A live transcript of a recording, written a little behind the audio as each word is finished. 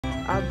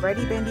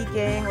Ready Bendy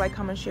Gang, like,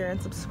 comment, share,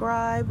 and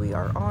subscribe. We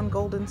are on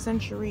Golden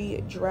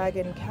Century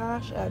Dragon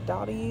Cash at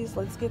Dottie's.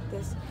 Let's get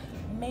this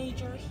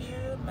major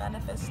here,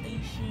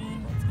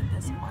 manifestation. Let's get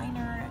this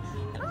minor.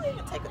 And I'll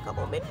even take a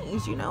couple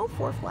minis, you know,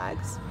 4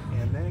 flags.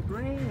 And that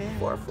grand.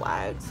 4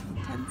 flags,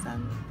 10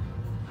 cents.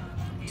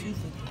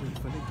 $2.50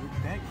 for to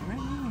get that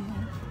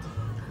grand.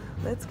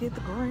 Let's get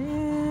the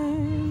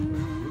grand.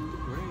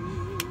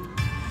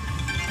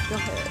 Go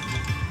ahead,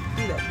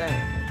 do that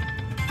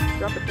thing.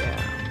 Drop it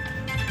down.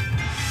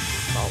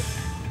 Ball.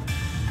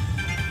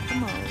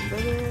 Come on,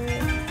 baby.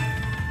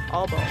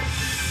 All balls.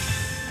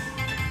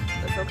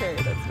 That's okay,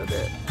 that's still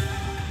good.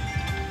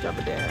 Drop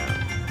it down.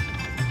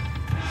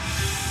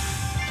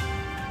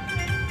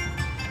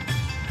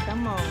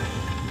 Come on.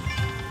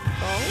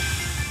 Balls.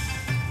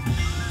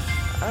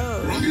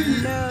 Oh,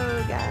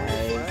 no,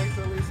 guys. Flags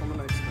at least on the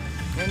next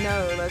one. No,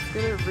 let's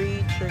get it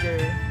re-trigger.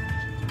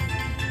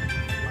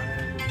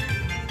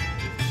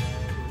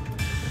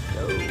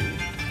 Go.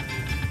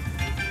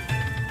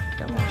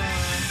 Come on.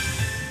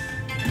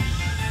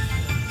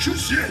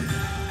 It's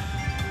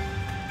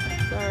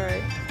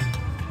alright.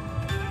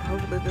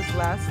 Hopefully this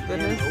last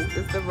finish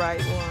is the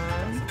right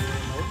one.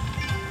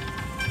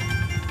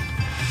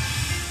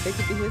 It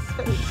could be his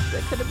face.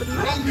 That could have been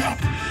nice.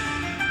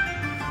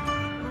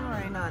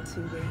 Alright, not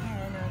too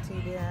bad. Not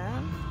too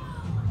bad.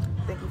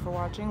 Thank you for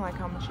watching. Like,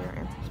 comment, share,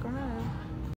 and subscribe.